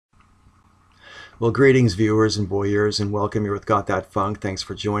Well, greetings, viewers and voyeurs, and welcome here with Got That Funk. Thanks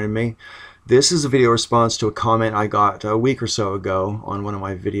for joining me. This is a video response to a comment I got a week or so ago on one of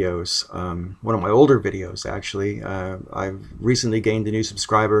my videos, one of my older videos, actually. I've recently gained a new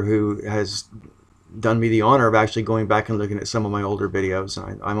subscriber who has done me the honor of actually going back and looking at some of my older videos.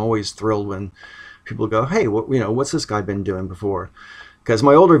 And I'm always thrilled when people go, "Hey, what's this guy been doing before?" Because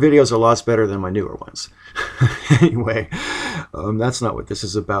my older videos are lots better than my newer ones. Anyway, that's not what this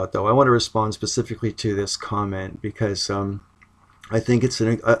is about, though. I want to respond specifically to this comment because I think it's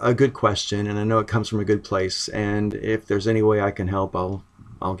a good question, and I know it comes from a good place. And if there's any way I can help, I'll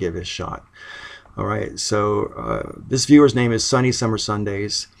give it a shot. All right. So this viewer's name is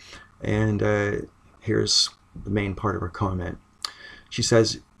SunnySummerSundays, and here's the main part of her comment. She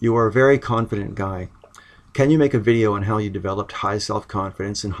says, "You are a very confident guy. Can you make a video on how you developed high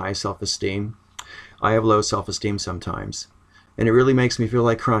self-confidence and high self-esteem? I have low self-esteem sometimes, and it really makes me feel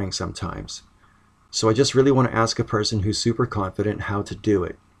like crying sometimes. So I just really want to ask a person who's super confident how to do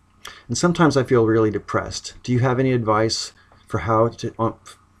it. And sometimes I feel really depressed. Do you have any advice for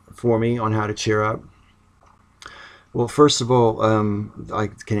me on how to cheer up?" Well, first of all, I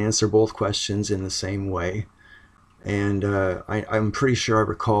can answer both questions in the same way. And I'm pretty sure I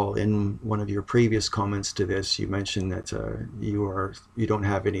recall in one of your previous comments to this, you mentioned that you don't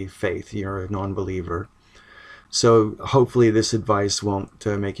have any faith. You're a non-believer. So hopefully this advice won't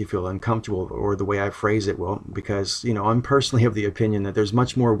make you feel uncomfortable, or the way I phrase it won't, because I'm personally of the opinion that there's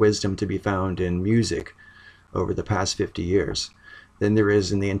much more wisdom to be found in music over the past 50 years than there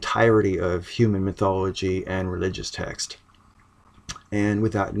is in the entirety of human mythology and religious text. And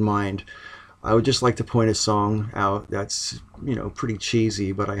with that in mind, I would just like to point a song out that's, pretty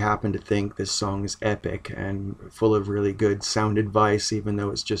cheesy, but I happen to think this song is epic and full of really good sound advice, even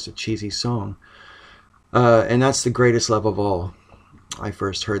though it's just a cheesy song. And that's The Greatest Love of All. I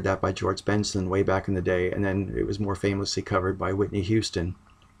first heard that by George Benson way back in the day, and then it was more famously covered by Whitney Houston.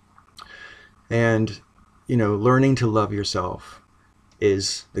 And, learning to love yourself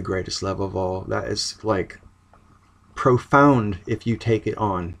is the greatest love of all. That is like profound if you take it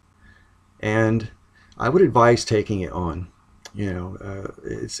on. And I would advise taking it on.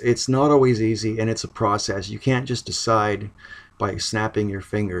 It's not always easy, and it's a process. You can't just decide by snapping your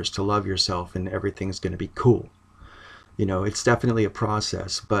fingers to love yourself and everything's going to be cool. It's definitely a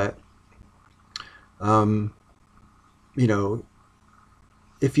process. But,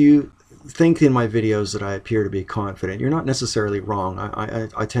 if you think in my videos that I appear to be confident, you're not necessarily wrong.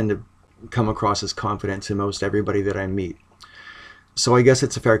 I tend to come across as confident to most everybody that I meet. So I guess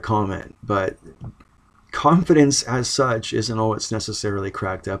it's a fair comment, but confidence as such isn't all it's necessarily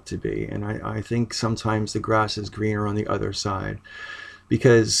cracked up to be. And I think sometimes the grass is greener on the other side,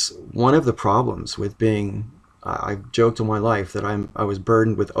 because one of the problems with being, I've joked all my life that I was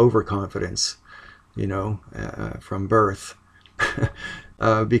burdened with overconfidence, from birth,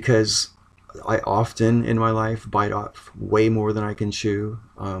 because I often in my life bite off way more than I can chew.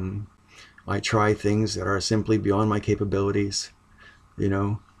 I try things that are simply beyond my capabilities.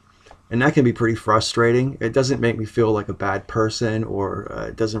 And that can be pretty frustrating. It doesn't make me feel like a bad person, or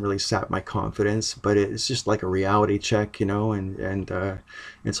it doesn't really sap my confidence, but it's just like a reality check, and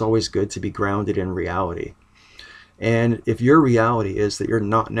it's always good to be grounded in reality. And if your reality is that you're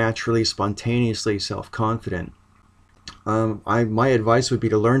not naturally, spontaneously self-confident, my advice would be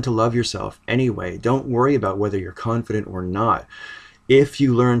to learn to love yourself anyway. Don't worry about whether you're confident or not. If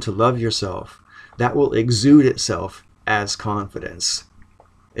you learn to love yourself, that will exude itself as confidence.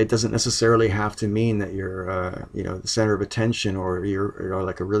 It doesn't necessarily have to mean that you're the center of attention, or you're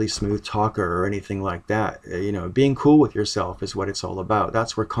like a really smooth talker or anything like that. Being cool with yourself is what it's all about.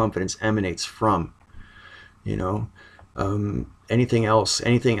 That's where confidence emanates from. Anything else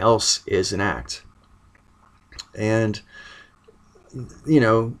is an act. And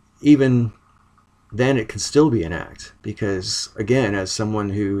even then it can still be an act, because again, as someone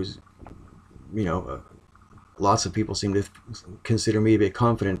who's lots of people seem to consider me to be a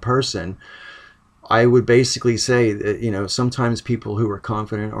confident person, I would basically say that, sometimes people who are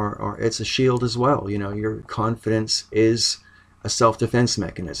confident are it's a shield as well. Your confidence is a self-defense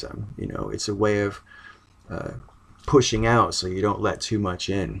mechanism. It's a way of pushing out so you don't let too much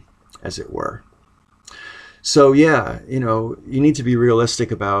in, as it were. So yeah, you need to be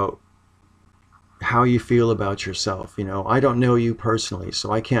realistic about how you feel about yourself. I don't know you personally,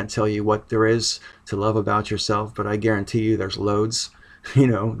 so I can't tell you what there is to love about yourself, but I guarantee you there's loads.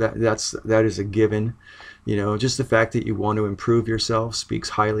 That is a given. Just the fact that you want to improve yourself speaks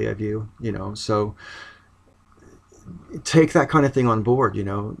highly of you. So take that kind of thing on board.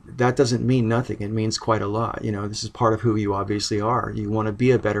 That doesn't mean nothing. It means quite a lot. This is part of who you obviously are. You want to be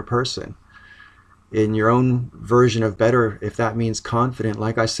a better person. in your own version of better, if that means confident,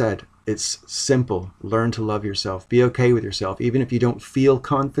 like I said, it's simple. Learn to love yourself. Be okay with yourself. Even if you don't feel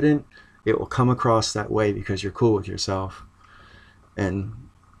confident, it will come across that way because you're cool with yourself. And,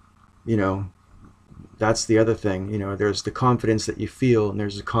 you know, that's the other thing. You know, there's the confidence that you feel, and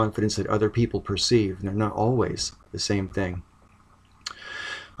there's the confidence that other people perceive. And they're not always the same thing.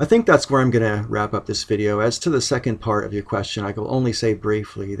 I think that's where I'm going to wrap up this video. As to the second part of your question, I will only say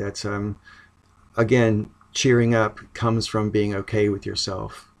briefly that, again, cheering up comes from being okay with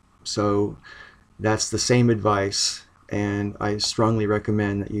yourself. So that's the same advice, and I strongly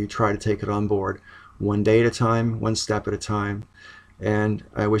recommend that you try to take it on board one day at a time, one step at a time, and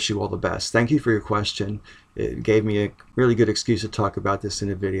I wish you all the best. Thank you for your question. It gave me a really good excuse to talk about this in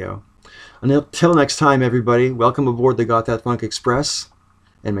a video. Until next time, everybody, welcome aboard the Got That Funk Express,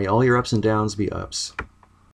 and may all your ups and downs be ups.